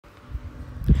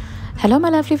Hello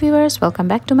my lovely viewers, welcome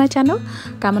back to my channel.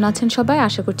 কেমন আছেন সবাই?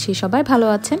 আশা করছি সবাই ভালো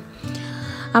আছেন।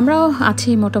 আমরাও আছি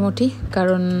মোটামুটি,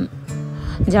 কারণ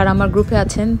যারা আমার গ্রুপে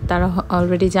আছেন তারা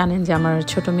অলরেডি জানেন যে আমার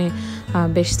ছোটো মেয়ে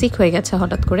বেশ সিক হয়ে গেছে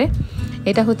হঠাৎ করে।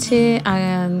 এটা হচ্ছে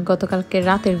গতকালকে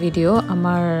রাতের ভিডিও।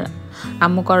 আমার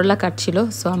আম্মু করলা কাটছিল,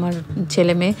 সো আমার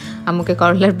ছেলে মেয়ে আম্মুকে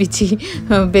করলার বিচি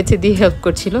বেছে দিয়ে হেল্প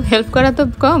করছিল। হেল্প করা তো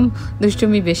কম,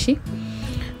 দুষ্টুমি বেশি।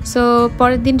 সো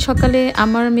পরের দিন সকালে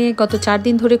আমার মেয়ে গত 4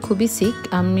 দিন ধরে খুবই সিক।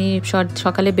 আমি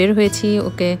সকালে বের হয়েছি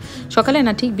ওকে, সকালে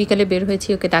না ঠিক বিকালে বের হয়েছি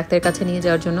ওকে ডাক্তারের কাছে নিয়ে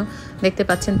যাওয়ার জন্য। দেখতে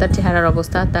পাচ্ছেন তার চেহারার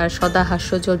অবস্থা, তার সদা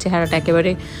হাস্যজ্জ্বল চেহারাটা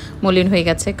একেবারে মলিন হয়ে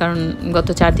গেছে, কারণ গত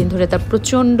 4 দিন ধরে তার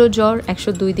প্রচণ্ড জ্বর,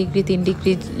 102 ডিগ্রি 3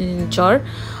 ডিগ্রি জ্বর,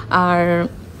 আর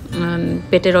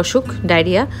পেটের অসুখ,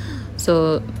 ডায়রিয়া। সো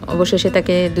অবশেষে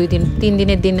তাকে 3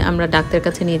 দিনের দিন আমরা ডাক্তারের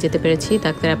কাছে নিয়ে যেতে পেরেছি,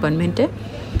 ডাক্তার অ্যাপয়েন্টমেন্টে।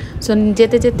 সো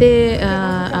যেতে যেতে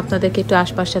আপনাদেরকে একটু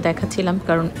আশপাশটা দেখাচ্ছিলাম,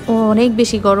 কারণ অনেক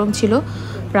বেশি গরম ছিল,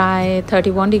 প্রায়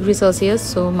 31 ডিগ্রি সেলসিয়াস।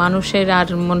 সো মানুষের আর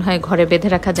মনে হয় ঘরে বেঁধে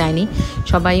রাখা যায়নি,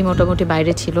 সবাই মোটামুটি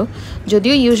বাইরে ছিল।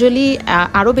 যদিও ইউজুয়ালি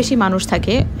আরও বেশি মানুষ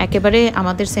থাকে, একেবারে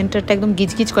আমাদের সেন্টারটা একদম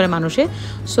গিজগিজ করে মানুষে।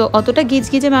 সো অতটা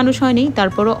গিজগিজে মানুষ হয়নি,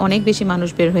 তারপরও অনেক বেশি মানুষ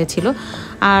বের হয়েছিল।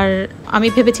 আর আমি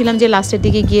ভেবেছিলাম যে লাস্টের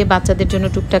দিকে গিয়ে বাচ্চাদের জন্য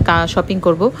টুকটাক শপিং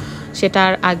করব, সেটা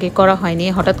আর আগে করা হয়নি।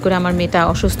 হঠাৎ করে আমার মেয়েটা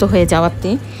অসুস্থ হয়ে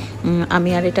যাওয়াতে আমি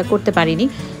আর এটা করতে পারিনি।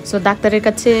 সো ডাক্তারের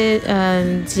কাছে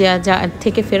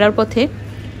থেকে ফেরার পথে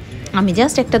আমি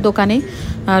জাস্ট একটা দোকানে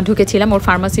ঢুকেছিলাম ওর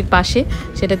ফার্মাসির পাশে,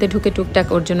 সেটাতে ঢুকে টুকটাক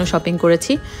ওর জন্য শপিং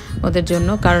করেছি ওদের জন্য,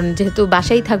 কারণ যেহেতু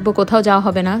বাসায় থাকবো, কোথাও যাওয়া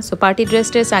হবে না। সো পার্টি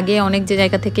ড্রেস আগে অনেক যে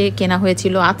জায়গা থেকে কেনা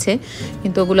হয়েছিল আছে,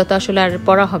 কিন্তু ওগুলো তো আসলে আর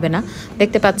পরা হবে না।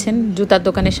 দেখতে পাচ্ছেন জুতার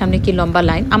দোকানের সামনে কি লম্বা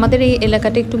লাইন। আমাদের এই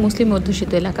এলাকাটা একটু মুসলিম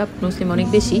অধ্যুষিত এলাকা, মুসলিম অনেক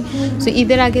বেশি। সো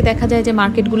ঈদের আগে দেখা যায় যে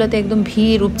মার্কেটগুলোতে একদম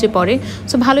ভিড় উপচে পড়ে।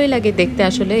 সো ভালোই লাগে দেখতে,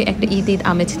 আসলে একটা ঈদ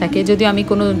আমেজ থাকে। যদিও আমি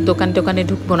কোনো দোকানে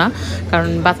ঢুকবো না, কারণ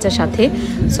বাচ্চার সাথে।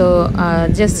 সো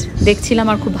জাস্ট দেখছিলাম,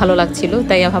 আর খুব ভালো লাগছিল,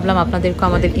 তাই ভাবলাম আপনাদেরকে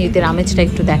আমাদের ঈদের আমেজটা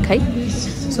একটু দেখাই।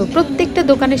 সো প্রত্যেকটা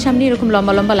দোকানের সামনে এরকম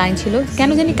লম্বা লম্বা লাইন ছিল। কেন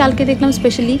জানি কালকে দেখলাম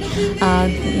স্পেশালি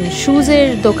শুজের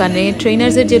দোকানে,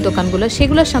 ট্রেনার্সের যে দোকানগুলো,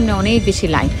 সেগুলোর সামনে অনেক বেশি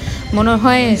লাইন। মনে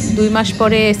হয় 2 মাস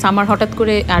পরে সামার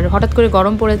হঠাৎ করে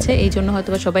গরম পড়েছে, এই জন্য হয়তো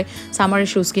সবাই সামারের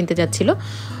শুজ কিনতে যাচ্ছিল।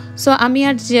 সো আমি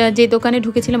আর যে দোকানে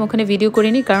ঢুকেছিলাম ওখানে ভিডিও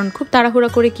করিনি, কারণ খুব তাড়াহুড়া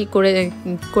করে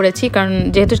করেছি, কারণ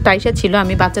যেহেতু তাইশা ছিল,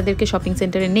 আমি বাচ্চাদেরকে শপিং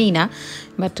সেন্টারে নেই না,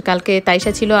 বাট কালকে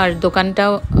তাইশা ছিল আর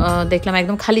দোকানটাও দেখলাম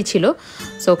একদম খালি ছিল।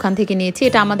 সো ওখান থেকে নিয়েছি।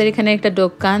 এটা আমাদের এখানে একটা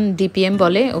দোকান, ডিপিএম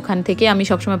বলে, ওখান থেকে আমি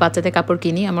সবসময় বাচ্চাদের কাপড়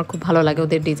কিনি। আমার খুব ভালো লাগে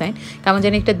ওদের ডিজাইন, কেমন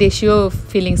জানি একটা দেশীয়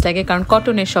ফিলিংস লাগে, কারণ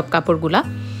কটনের সব কাপড়গুলা।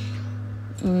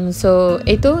 সো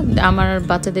এই তো আমার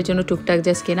বাচ্চাদের জন্য টুকটাক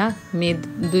জাস্ট কেনা,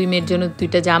 দুই মেয়ের জন্য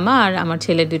 2টা জামা আর আমার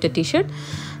ছেলের 2টা T shirt,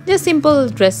 just simple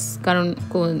dress, কারণ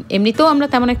এমনিতেও আমরা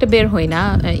তেমন একটা বের হই না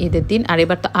ঈদের দিন, আর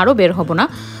এবার তো আরও বের হব না।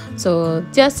 সো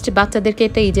জাস্ট বাচ্চাদেরকে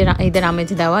একটা ঈদের আমেজ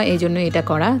দেওয়া, এই জন্য এটা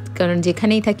করা, কারণ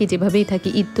যেখানেই থাকি যেভাবেই থাকি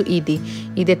ঈদ তো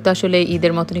ঈদের তো আসলে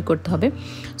ঈদের মতনই করতে হবে।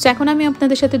 সো এখন আমি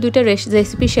আপনাদের সাথে 2টা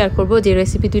রেসিপি শেয়ার করব, যে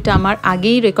রেসিপি 2টা আমার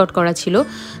আগেই রেকর্ড করা ছিল।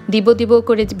 দিব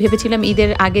করে ভেবেছিলাম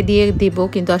ঈদের আগে দিয়ে দিব,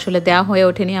 কিন্তু আসলে দেওয়া হয়ে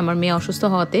ওঠেনি, আমার মেয়ে অসুস্থ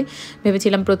হওয়াতে।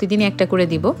 ভেবেছিলাম প্রতিদিনই একটা করে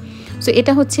দিব। সো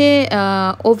এটা হচ্ছে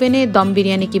ওভেনে দম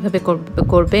বিরিয়ানি কীভাবে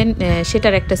করবেন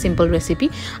সেটার একটা সিম্পল রেসিপি।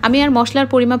 আমি আর মশলার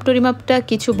পরিমাপটা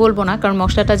কিছু বলবো না, কারণ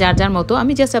মশলাটা যার মতো।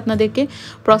 আমি জাস্ট আপনাদেরকে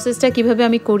প্রসেসটা কিভাবে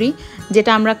আমি করি,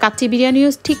 যেটা আমরা কাচ্চি বিরিয়ানিও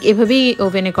ঠিক এভাবেই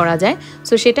ওভেনে করা যায়।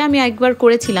 সো সেটা আমি একবার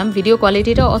করেছিলাম, ভিডিও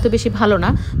কোয়ালিটিটাও অত বেশি ভালো না,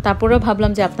 তারপরেও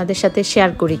ভাবলাম যে আপনাদের সাথে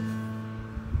শেয়ার করি।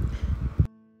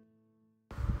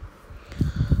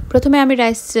 প্রথমে আমি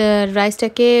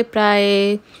রাইসটাকে প্রায়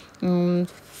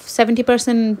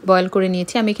 70% বয়েল করে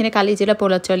নিয়েছি। আমি এখানে কালি জিরা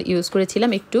পোলার চাল ইউজ করেছিলাম,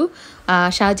 একটু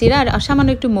শাহজিরা আর সামান্য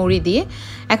একটু মৌরি দিয়ে।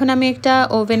 এখন আমি একটা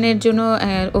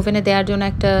ওভেনে দেওয়ার জন্য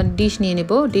একটা ডিশ নিয়ে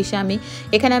নেব। ডিশে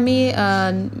এখানে আমি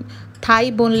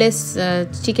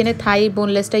চিকেনের থাই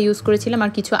বোনলেসটা ইউজ করেছিলাম,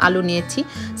 আর কিছু আলু নিয়েছি,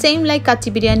 same like kacchi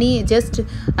biryani. Just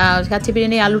kacchi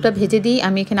biryani আলুটা ভেজে দিই,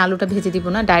 আমি এখানে আলুটা ভেজে দিব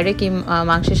না, ডাইরেক্ট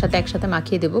মাংসের সাথে একসাথে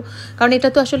মাখিয়ে দেবো, কারণ এটা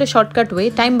তো আসলে শর্টকাট ওয়ে,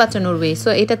 টাইম বাঁচানোর ওয়ে। সো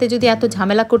এটাতে যদি এত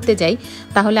ঝামেলা করতে যাই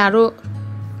তাহলে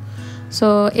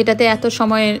এটাতে এত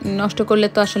সময় নষ্ট করলে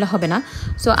তো আসলে হবে না।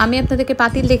 সো আমি আপনাদেরকে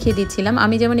পাতিল দেখিয়ে দিচ্ছিলাম।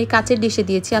 আমি যেমন এই কাচের ডিশে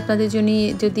দিয়েছি, আপনাদের জন্য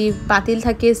যদি পাতিল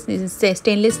থাকে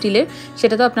স্টেনলেস স্টিলের,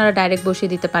 সেটা তো আপনারা ডাইরেক্ট বসিয়ে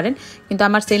দিতে পারেন, কিন্তু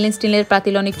আমার স্টেনলেস স্টিলের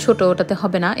পাতিল অনেক ছোট, ওটাতে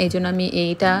হবে না, এই জন্য আমি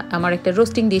আমার একটা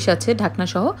রোস্টিং ডিশ আছে ঢাকনা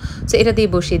সহ, সো এটা দিয়ে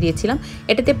বসিয়ে দিয়েছিলাম।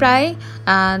 এটাতে প্রায়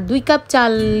 2 কাপ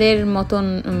চালের মতন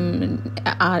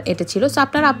আর এটা ছিল। সো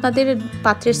আপনারা আপনাদের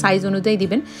পাত্রের সাইজ অনুযায়ী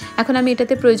দিবেন। এখন আমি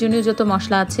এটাতে প্রয়োজনীয় যত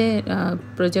মশলা আছে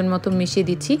প্রয়োজন মতো মিশিয়ে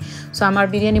দিচ্ছি। সো আমার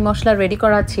বিরিয়ানি মশলা রেডি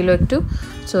করা ছিল একটু,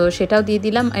 সো সেটাও দিয়ে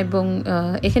দিলাম। এবং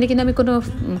এখানে কিন্তু আমি কোনো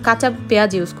কাঁচা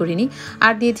পেঁয়াজ ইউজ করিনি।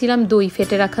 আর দিয়েছিলাম দই,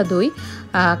 ফেটে রাখা দই।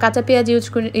 কাঁচা পেঁয়াজ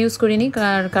ইউজ করিনি,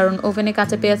 কারণ ওভেনে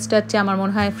কাঁচা পেঁয়াজটা হচ্ছে আমার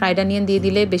মনে হয় ফ্রাইড অনিয়ন দিয়ে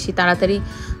দিলে বেশি তাড়াতাড়ি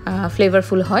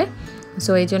ফ্লেভারফুল হয়।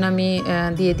 সো এই জন্য আমি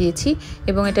দিয়ে দিয়েছি।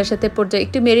 এবং এটার সাথে পর্যায়ে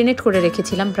একটু ম্যারিনেট করে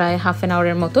রেখেছিলাম প্রায় হাফ অ্যান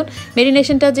আওয়ারের মতন।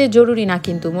 ম্যারিনেশনটা যে জরুরি না,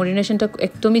 কিন্তু ম্যারিনেশনটা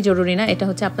একদমই জরুরি না। এটা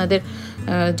হচ্ছে আপনাদের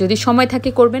যদি সময় থাকে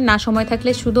করবেন, না সময়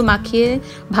থাকলে শুধু মাখিয়ে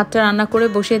ভাতটা রান্না করে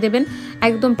বসিয়ে দেবেন,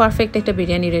 একদম পারফেক্ট একটা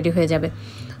বিরিয়ানি রেডি হয়ে যাবে।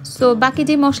 সো বাকি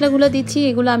যে মশলাগুলো দিচ্ছি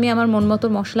এগুলো আমি আমার মন মতো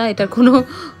মশলা, এটার কোনো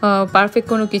পারফেক্ট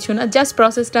কোনো কিছু না, জাস্ট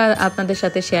প্রসেসটা আপনাদের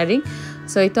সাথে শেয়ারিং।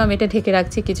 সো এই তো আমি এটা ঢেকে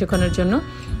রাখছি কিছুক্ষণের জন্য।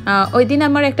 ওই দিন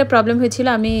আমার একটা প্রবলেম হয়েছিল,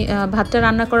 আমি ভাতটা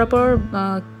রান্না করার পর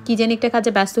কী জানি একটা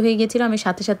কাজে ব্যস্ত হয়ে গিয়েছিলো, আমি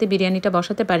সাথে সাথে বিরিয়ানিটা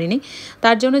বসাতে পারিনি।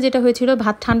 তার জন্য যেটা হয়েছিল,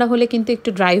 ভাত ঠান্ডা হলে কিন্তু একটু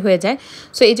ড্রাই হয়ে যায়।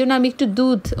 সো এই জন্য আমি একটু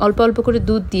দুধ, অল্প অল্প করে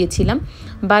দুধ দিয়েছিলাম।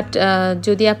 বাট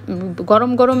যদি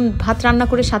গরম গরম ভাত রান্না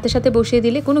করে সাথে সাথে বসিয়ে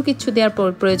দিলে কোনো কিছু দেওয়ার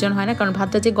প্রয়োজন হয় না, কারণ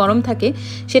ভাতটা যে গরম থাকে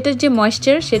সেটার যে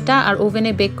ময়েশ্চার সেটা আর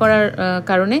ওভেনে বেক করার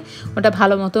কারণে ওটা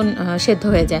ভালো মতন সেদ্ধ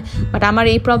হয়ে যায়। বাট আমার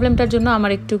এই প্রবলেমটার জন্য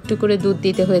আমার একটু একটু করে দুধ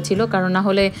দিতে হয়েছিল, কারণ না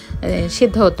হলে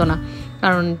সেদ্ধ হতো না।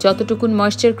 কারণ যতটুকুন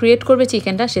ময়েশ্চার ক্রিয়েট করবে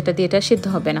চিকেনটা, সেটা দিয়ে এটা সিদ্ধ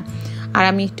হবে না। আর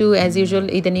আমি একটু অ্যাজ ইউজুয়াল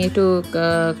ইদানিং একটু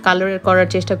কালার করার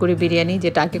চেষ্টা করি বিরিয়ানি,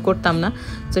 যেটা আগে করতাম না,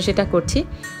 তো সেটা করছি।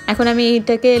 এখন আমি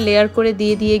এটাকে লেয়ার করে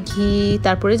দিয়ে ঘি,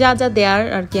 তারপরে যা যা দেওয়ার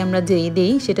আর কি আমরা যেই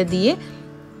দিই সেটা দিয়ে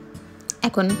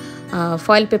এখন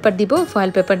ফয়েল পেপার দিব।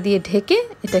 ফয়েল পেপার দিয়ে ঢেকে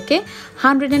এটাকে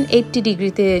 180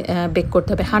 ডিগ্রিতে বেক করতে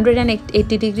হবে।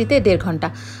 180 ডিগ্রিতে 1.5 ঘন্টা,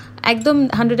 একদম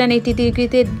 180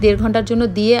 ডিগ্রিতে 1.5 ঘন্টার জন্য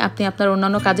দিয়ে আপনি আপনার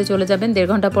অন্যান্য কাজে চলে যাবেন। 1.5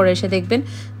 ঘন্টা পরে এসে দেখবেন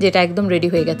যে এটা একদম রেডি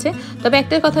হয়ে গেছে। তবে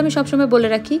একটা কথা আমি সবসময় বলে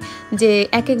রাখি যে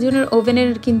এক একজনের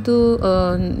ওভেনের কিন্তু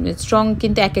স্ট্রং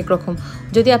কিন্তু এক এক রকম।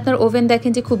 যদি আপনার ওভেন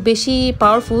দেখেন যে খুব বেশি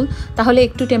পাওয়ারফুল, তাহলে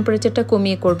একটু টেম্পারেচারটা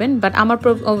কমিয়ে করবেন। বাট আমার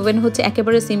ওভেন হচ্ছে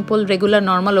একেবারে simple regular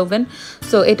normal oven.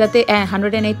 So এটাতে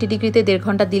 180 ডিগ্রিতে 1.5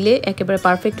 ঘন্টা দিলে একেবারে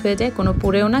পারফেক্ট হয়ে যায়, কোনো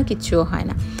পুড়েও না, কিচ্ছুও হয়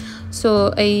না। সো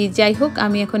এই যাই হোক,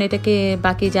 আমি এখন এটাকে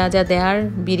বাকি যা যা দেওয়ার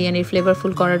বিরিয়ানির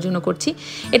ফ্লেভারফুল করার জন্য করছি।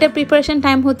 এটা প্রিপারেশন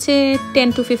টাইম হচ্ছে 10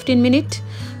 to 15 মিনিট।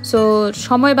 সো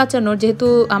সময় বাঁচানোর, যেহেতু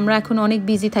আমরা এখন অনেক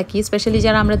বিজি থাকি, স্পেশালি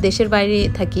যারা আমরা দেশের বাইরে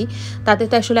থাকি, তাদের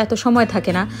তো আসলে এত সময়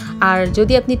থাকে না। আর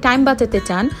যদি আপনি টাইম বাঁচাতে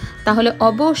চান, তাহলে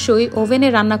অবশ্যই ওভেনে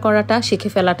রান্না করাটা শিখে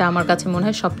ফেলাটা আমার কাছে মনে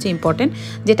হয় সবচেয়ে ইম্পর্টেন্ট,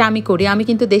 যেটা আমি করি। আমি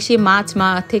কিন্তু দেশি মাছ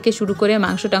থেকে শুরু করে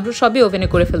মাংস টাংস সবই ওভেনে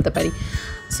করে ফেলতে পারি।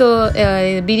 সো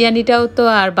বিরিয়ানিটাও তো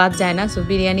আর বাদ যায় না, সো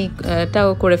বিরিয়ানিটাও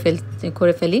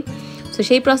করে ফেলি। সো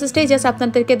সেই প্রসেসটাই জাস্ট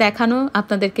আপনাদেরকে দেখানো,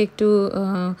 আপনাদেরকে একটু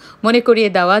মনে করিয়ে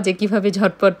দেওয়া যে কীভাবে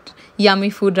ঝটপট ইয়ামি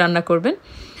ফুড রান্না করবেন।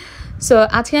 সো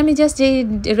আজকে আমি জাস্ট যেই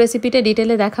রেসিপিটা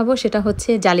ডিটেলে দেখাবো সেটা হচ্ছে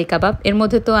জালি কাবাব। এর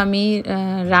মধ্যে তো আমি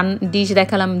ডিশ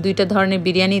দেখালাম, 2টা ধরনের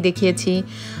বিরিয়ানি দেখিয়েছি,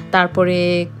 তারপরে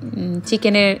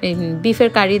চিকেনের বিফের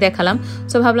কারি দেখালাম।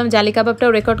 সো ভাবলাম জালি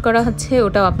কাবাবটাও রেকর্ড করা হচ্ছে,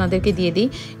 ওটাও আপনাদেরকে দিয়ে দিই।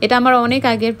 এটা আমার অনেক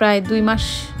আগের, প্রায় 2 মাস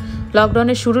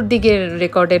লকডাউনের শুরুর দিকের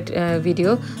রেকর্ডেড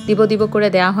ভিডিও, দিব করে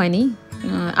দেওয়া হয়নি।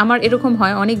 আমার এরকম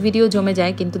হয়, অনেক ভিডিও জমে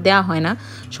যায় কিন্তু দেওয়া হয় না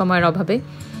সময়ের অভাবে।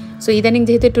 সো ইদানিং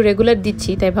যেহেতু একটু রেগুলার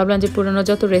দিচ্ছি, তাই ভাবলাম যে পুরনো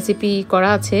যত রেসিপি করা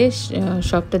আছে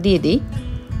সবটা দিয়ে দিই।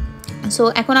 সো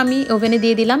এখন আমি ওভেনে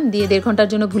দিয়ে দিলাম, দিয়ে 1.5 ঘন্টার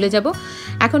জন্য ভুলে যাব।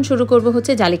 এখন শুরু করব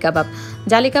হচ্ছে জালি কাবাব।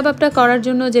 জালি কাবাবটা করার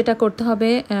জন্য যেটা করতে হবে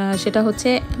সেটা হচ্ছে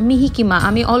মিহি কিমা।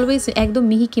 আমি অলওয়েজ একদম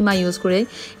মিহি কিমা ইউজ করি।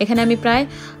 এখানে আমি প্রায়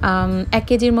 1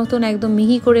 কেজির মতন একদম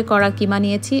মিহি করে করা কিমা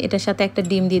নিয়েছি। এটার সাথে একটা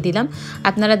ডিম দিয়ে দিলাম।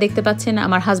 আপনারা দেখতে পাচ্ছেন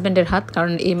আমার হাজব্যান্ডের হাত,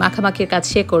 কারণ এই মাখামাখির কাজ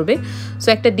সে করবে। সো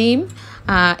একটা ডিম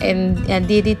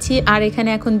দিয়ে দিচ্ছি। আর এখানে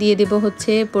এখন দিয়ে দেব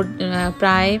হচ্ছে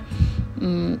প্রায়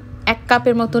 1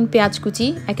 কাপের মতন পেঁয়াজ কুচি,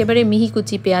 একেবারে মিহি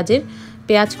কুচি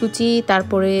পেঁয়াজ কুচি,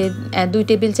 তারপরে 2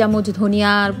 টেবিল চামচ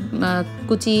ধনিয়া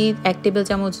কুচি, 1 টেবিল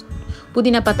চামচ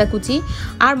পুদিনা পাতা কুচি।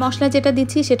 আর মশলা যেটা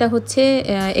দিচ্ছি সেটা হচ্ছে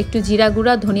একটু জিরা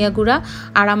গুঁড়া, ধনিয়া গুঁড়া,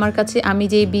 আর আমার কাছে আমি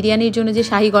যে বিরিয়ানির জন্য যে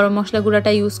শাহি গরম মশলা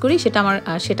গুঁড়াটা ইউজ করি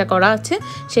সেটা করা আছে,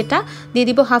 সেটা দিয়ে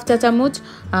দিব 1/2 চা চামচ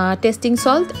টেস্টিং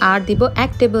সল্ট, আর দিব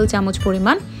 1 টেবিল চামচ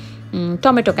পরিমাণ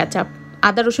টমেটো কেচাপ।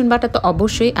 আদা রসুন বাটা তো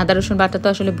অবশ্যই, আদা রসুন বাটা তো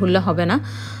আসলে ভুললে হবে না।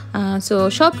 সো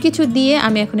সব কিছু দিয়ে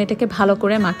আমি এখন এটাকে ভালো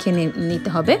করে মাখিয়ে নিতে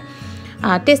হবে।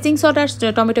 টেস্টিং সল্ট আর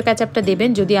টমেটো ক্যাচাপটা দেবেন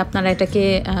যদি আপনারা এটাকে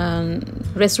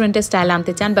রেস্টুরেন্টের স্টাইল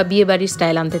আনতে চান বা বিয়েবাড়ির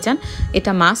স্টাইল আনতে চান,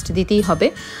 এটা মাস্ট দিতেই হবে।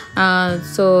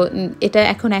 সো এটা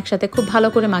এখন একসাথে খুব ভালো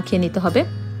করে মাখিয়ে নিতে হবে।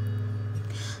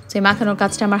 সো এই মাখানোর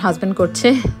কাজটা আমার হাজব্যান্ড করছে।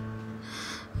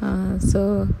 সো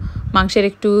মাংসের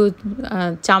একটু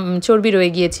চর্বি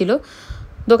রয়ে গিয়েছিল।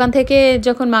 দোকান থেকে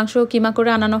যখন মাংস কিমা করে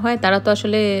আনানো হয়, তারা তো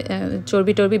আসলে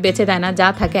চর্বি বেছে দেয় না, যা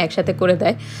থাকে একসাথে করে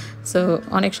দেয়। সো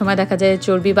অনেক সময় দেখা যায়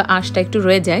চর্বি বা আঁশটা একটু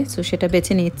রয়ে যায়, সো সেটা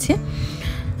বেছে নিচ্ছে।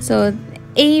 সো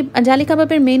এই জালি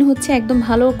কাবাবের মেইন হচ্ছে একদম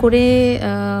ভালো করে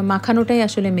মাখানোটাই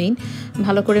আসলে মেইন,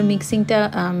 ভালো করে মিক্সিংটা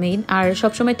মেইন। আর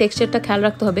সবসময় টেক্সচারটা খেয়াল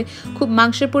রাখতে হবে, খুব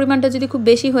মাংসের পরিমাণটা যদি খুব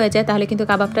বেশি হয়ে যায় তাহলে কিন্তু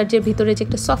কাবাবটার যে ভিতরে যে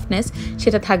একটা সফটনেস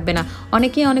সেটা থাকবে না।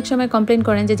 অনেকেই অনেক সময় কমপ্লেন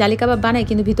করেন যে জালি কাবাব বানায়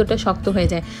কিন্তু ভিতরটা শক্ত হয়ে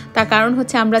যায়। তার কারণ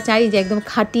হচ্ছে আমরা চাই যে একদম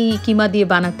খাঁটি কিমা দিয়ে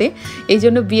বানাতে, এই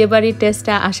জন্য বিয়েবাড়ির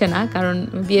টেস্টটা আসে না। কারণ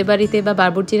বিয়েবাড়িতে বা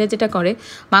বারবুচিরা যেটা করে,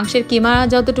 মাংসের কিমা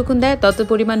যতটুকুন দেয় তত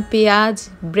পরিমাণ পেঁয়াজ,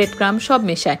 ব্রেড ক্রাম সব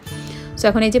মেশায়। সো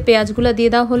এখন এই যে পেঁয়াজগুলো দিয়ে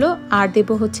দেওয়া হলো, আর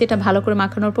দেবো হচ্ছে এটা ভালো করে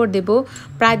মাখানোর পর দেবো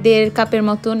প্রায় 1.5 কাপের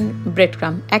মতন ব্রেড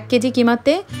ক্রাম। 1 কেজি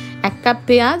কিমাতে 1 কাপ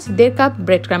পেঁয়াজ, 1.5 কাপ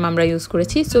ব্রেড ক্রাম আমরা ইউজ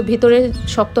করেছি। সো ভিতরে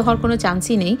শক্ত হওয়ার কোনো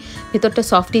চান্সই নেই, ভিতরটা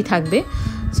সফটই থাকবে।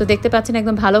 সো দেখতে পাচ্ছেন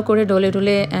একদম ভালো করে ডলে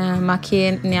ডলে মাখিয়ে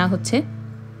নেওয়া হচ্ছে।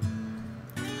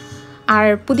 আর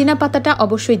পুদিনা পাতাটা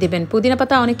অবশ্যই দেবেন। পুদিনা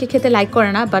পাতা অনেকে খেতে লাইক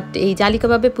করে না, বাট এই জালি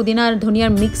কাবাবে পুদিনা আর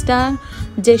ধনিয়ার মিক্সটা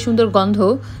যে সুন্দর গন্ধ,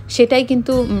 সেটাই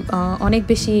কিন্তু অনেক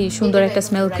বেশি সুন্দর একটা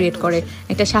স্মেল ক্রিয়েট করে,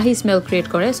 একটা শাহি স্মেল ক্রিয়েট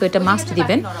করে। সো এটা মাস্ট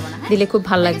দিবেন, দিলে খুব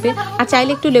ভালো লাগবে। আর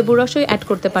চাইলে একটু লেবুর রসও অ্যাড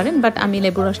করতে পারেন, বাট আমি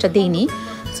লেবুর রসটা দিইনি।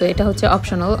 সো এটা হচ্ছে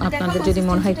অপশনাল, আপনাদের যদি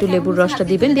মনে হয় একটু লেবুর রসটা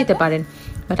দিবেন দিতে পারেন,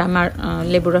 বাট আমার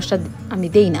লেবুর রসটা আমি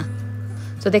দেই না।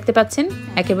 তো দেখতে পাচ্ছেন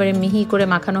একেবারে মিহি করে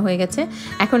মাখানো হয়ে গেছে।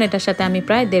 এখন এটার সাথে আমি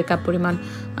প্রায় 1.5 কাপ পরিমাণ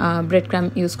ব্রেড ক্রাম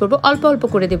ইউজ করব। অল্প অল্প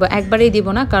করে দেবো, একবারেই দিব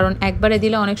না, কারণ একবারে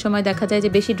দিলে অনেক সময় দেখা যায় যে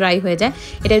বেশি ড্রাই হয়ে যায়।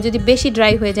 এটা যদি বেশি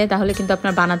ড্রাই হয়ে যায় তাহলে কিন্তু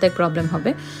আপনার বানাতে প্রবলেম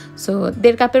হবে। সো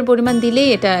 1.5 কাপের পরিমাণ দিলেই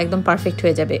এটা একদম পারফেক্ট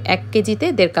হয়ে যাবে। 1 কেজিতে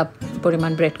 1.5 কাপ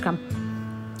পরিমাণ ব্রেড ক্রাম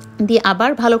দিয়ে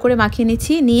আবার ভালো করে মাখিয়ে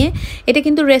নিচ্ছি। নিয়ে এটা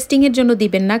কিন্তু রেস্টিংয়ের জন্য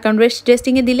দিবেন না, কারণ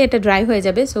রেস্টিংয়ে দিলে এটা ড্রাই হয়ে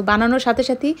যাবে। সো বানানোর সাথে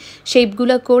সাথেই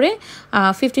শেপগুলো করে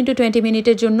 15 to 20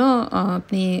 মিনিটের জন্য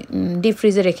আপনি ডিপ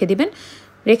ফ্রিজে রেখে দিবেন।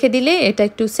 রেখে দিলে এটা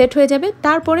একটু সেট হয়ে যাবে।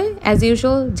 তারপরে অ্যাজ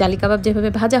ইউজুয়াল জালি কাবাব যেভাবে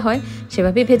ভাজা হয়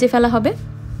সেভাবেই ভেজে ফেলা হবে।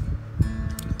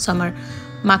 সো আমার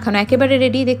মাখানো একেবারে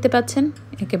রেডি, দেখতে পাচ্ছেন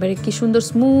একেবারে কি সুন্দর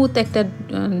স্মুথ একটা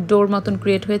ডোর মতন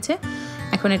ক্রিয়েট হয়েছে।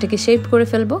 এখন এটাকে শেপ করে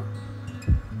ফেলবো।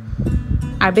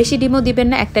 আর বেশি ডিমও দিবেন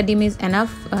না, একটা ডিম ইজ এনাফ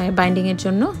বাইন্ডিংয়ের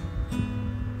জন্য।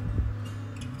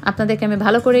 আপনাদেরকে আমি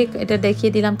ভালো করে এটা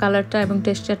দেখিয়ে দিলাম কালারটা এবং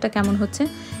টেক্সচারটা কেমন হচ্ছে।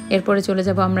 এরপরে চলে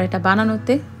যাব আমরা এটা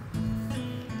বানানোতে।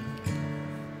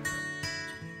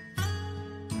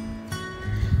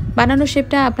 বানানোর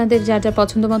শেপটা আপনাদের যা যা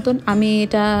পছন্দ মতন। আমি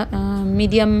এটা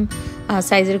মিডিয়াম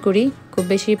সাইজের করি, খুব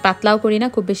বেশি পাতলাও করি না,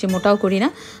 খুব বেশি মোটাও করি না,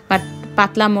 বাট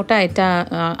পাতলা মোটা এটা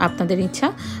আপনাদের ইচ্ছা।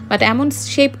 বাট এমন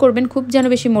শেপ করবেন খুব যেন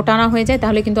বেশি মোটা না হয়ে যায়,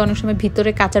 তাহলে কিন্তু অনেক সময়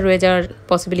ভিতরে কাঁচা রয়ে যাওয়ার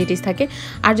পসিবিলিটিস থাকে।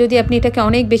 আর যদি আপনি এটাকে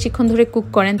অনেক বেশিক্ষণ ধরে কুক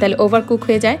করেন তাহলে ওভার কুক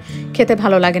হয়ে যায়, খেতে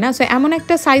ভালো লাগে না। সো এমন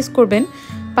একটা সাইজ করবেন,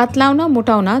 পাতলাও না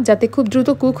মোটাও না, যাতে খুব দ্রুত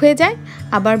কুক হয়ে যায়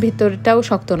আবার ভিতরটাও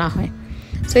শক্ত না হয়।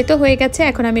 সো এই তো হয়ে গেছে।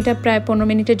 এখন আমি এটা প্রায় 15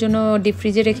 মিনিটের জন্য ডিপ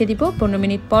ফ্রিজে রেখে দিব। 15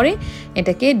 মিনিট পরে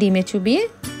এটাকে ডিমে চুবিয়ে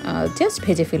জাস্ট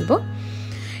ভেজে ফেলবো।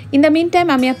 ইন দ্য মিন টাইম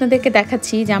আমি আপনাদেরকে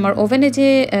দেখাচ্ছি যে আমার ওভেনে যে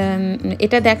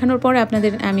এটা দেখানোর পরে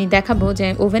আপনাদের আমি দেখাবো যে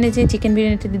ওভেনে যে চিকেন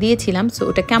বিরিয়ানিটা দিয়েছিলাম সো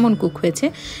ওটা কেমন কুক হয়েছে।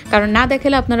 কারণ না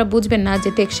দেখালে আপনারা বুঝবেন না যে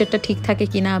টেক্সচারটা ঠিক থাকে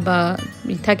কিনা বা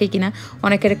থাকে কিনা।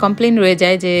 অনেকের কমপ্লেন রয়ে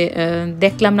যায় যে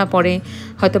দেখলাম না, পরে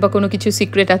হয়তো বা কোনো কিছু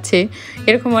সিক্রেট আছে,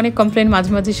 এরকম অনেক কমপ্লেন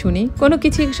মাঝে মাঝে শুনি। কোনো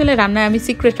কিছু আসলে রান্নায় আমি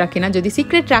সিক্রেট রাখি না। যদি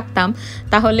সিক্রেট রাখতাম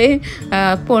তাহলে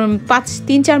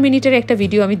 3-4 মিনিটের একটা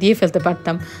ভিডিও আমি দিয়ে ফেলতে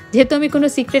পারতাম। যেহেতু আমি কোনো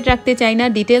সিক্রেট রাখতে চাই না,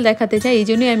 ডিটেল দেখাতে চাই, এই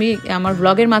জন্যই আমি আমার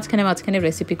ব্লগের মাঝখানে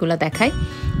রেসিপিগুলো দেখাই,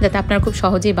 যাতে আপনারা খুব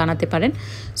সহজেই বানাতে পারেন।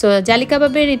 সো জালি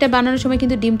কাবাবের এটা বানানোর সময়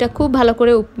কিন্তু ডিমটা খুব ভালো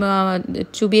করে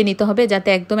চুবিয়ে নিতে হবে, যাতে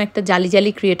একদম একটা জালি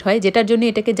জালি ক্রিয়েট হয়, যেটার জন্য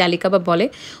এটাকে জালি কাবাব বলে।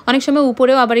 অনেক সময়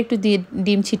উপরেও আবার একটু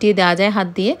ডিম ছিটিয়ে দেওয়া যায় হাত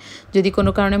দিয়ে, যদি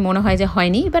কোনো কারণে মনে হয় যে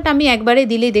হয়নি। বাট আমি একবারে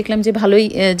দিলেই দেখলাম যে ভালোই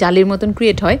জালির মতন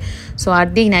ক্রিয়েট হয়, সো আর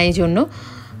দিই না এই জন্য।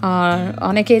 আর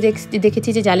অনেকে দেখেছি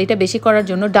যে জালিটা বেশি করার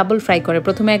জন্য ডাবল ফ্রাই করে,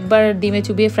 প্রথমে একবার ডিমে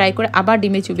চুবিয়ে ফ্রাই করে আবার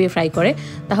ডিমে চুবিয়ে ফ্রাই করে,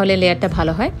 তাহলে লেয়ারটা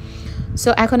ভালো হয়। সো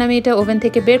এখন আমি এটা ওভেন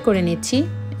থেকে বের করে নিচ্ছি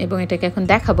এবং এটাকে এখন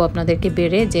দেখাবো আপনাদেরকে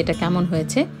বেড়ে যে এটা কেমন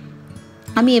হয়েছে।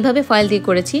 আমি এভাবে ফয়েল দিয়ে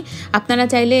করেছি, আপনারা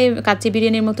চাইলে কাচ্চি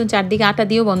বিরিয়ানির মতন চারদিকে আটা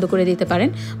দিয়েও বন্ধ করে দিতে পারেন।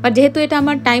 বাট যেহেতু এটা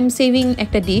আমার টাইম সেভিং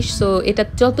একটা ডিশ, সো এটা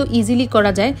যত ইজিলি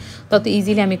করা যায় তত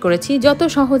ইজিলি আমি করেছি। যত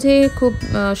খুব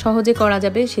সহজে করা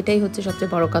যাবে সেটাই হচ্ছে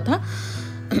সবচেয়ে বড় কথা।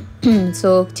 সো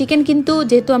চিকেন কিন্তু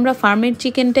যেহেতু আমরা ফার্মের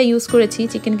চিকেনটা ইউজ করেছি,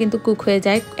 চিকেন কিন্তু কুক হয়ে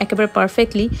যায় একেবারে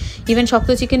পারফেক্টলি। ইভেন শক্ত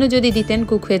চিকেনও যদি দিতেন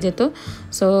কুক হয়ে যেত।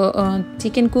 সো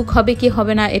চিকেন কুক হবে কি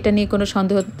হবে না এটা নিয়ে কোনো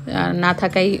সন্দেহ না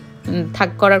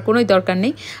করার কোনোই দরকার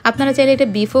নেই। আপনারা চাইলে এটা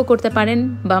বিফও করতে পারেন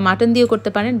বা মাটন দিয়েও করতে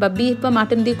পারেন, বা বিফ বা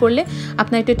মাটন দিয়ে করলে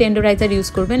আপনারা একটু টেন্ডারাইজার ইউজ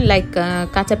করবেন, লাইক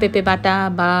কাঁচা পেঁপে বাটা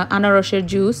বা আনারসের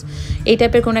জুস, এই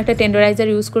টাইপের কোনো একটা টেন্ডারাইজার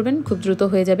ইউজ করবেন, খুব দ্রুত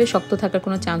হয়ে যাবে, শক্ত থাকার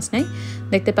কোনো চান্স নাই।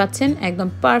 দেখতে পাচ্ছেন একদম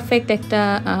পারফেক্ট একটা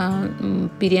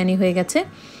বিরিয়ানি হয়ে গেছে।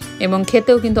 এবং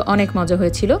খেতেও কিন্তু অনেক মজা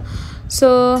হয়েছিল। সো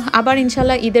আবার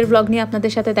ইনশাল্লাহ ঈদের ব্লগ নিয়ে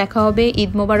আপনাদের সাথে দেখা হবে।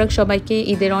 ঈদ মোবারক সবাইকে,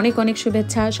 ঈদের অনেক অনেক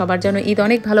শুভেচ্ছা। সবার যেন ঈদ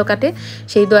অনেক ভালো কাটে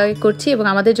সেই দোয়া করছি, এবং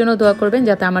আমাদের জন্য দোয়া করবেন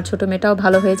যাতে আমার ছোটো মেয়েটাও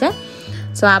ভালো হয়ে যায়।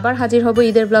 সো আবার হাজির হব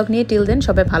ঈদের ব্লগ নিয়ে। টিল দেন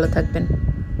সবাই ভালো থাকবেন।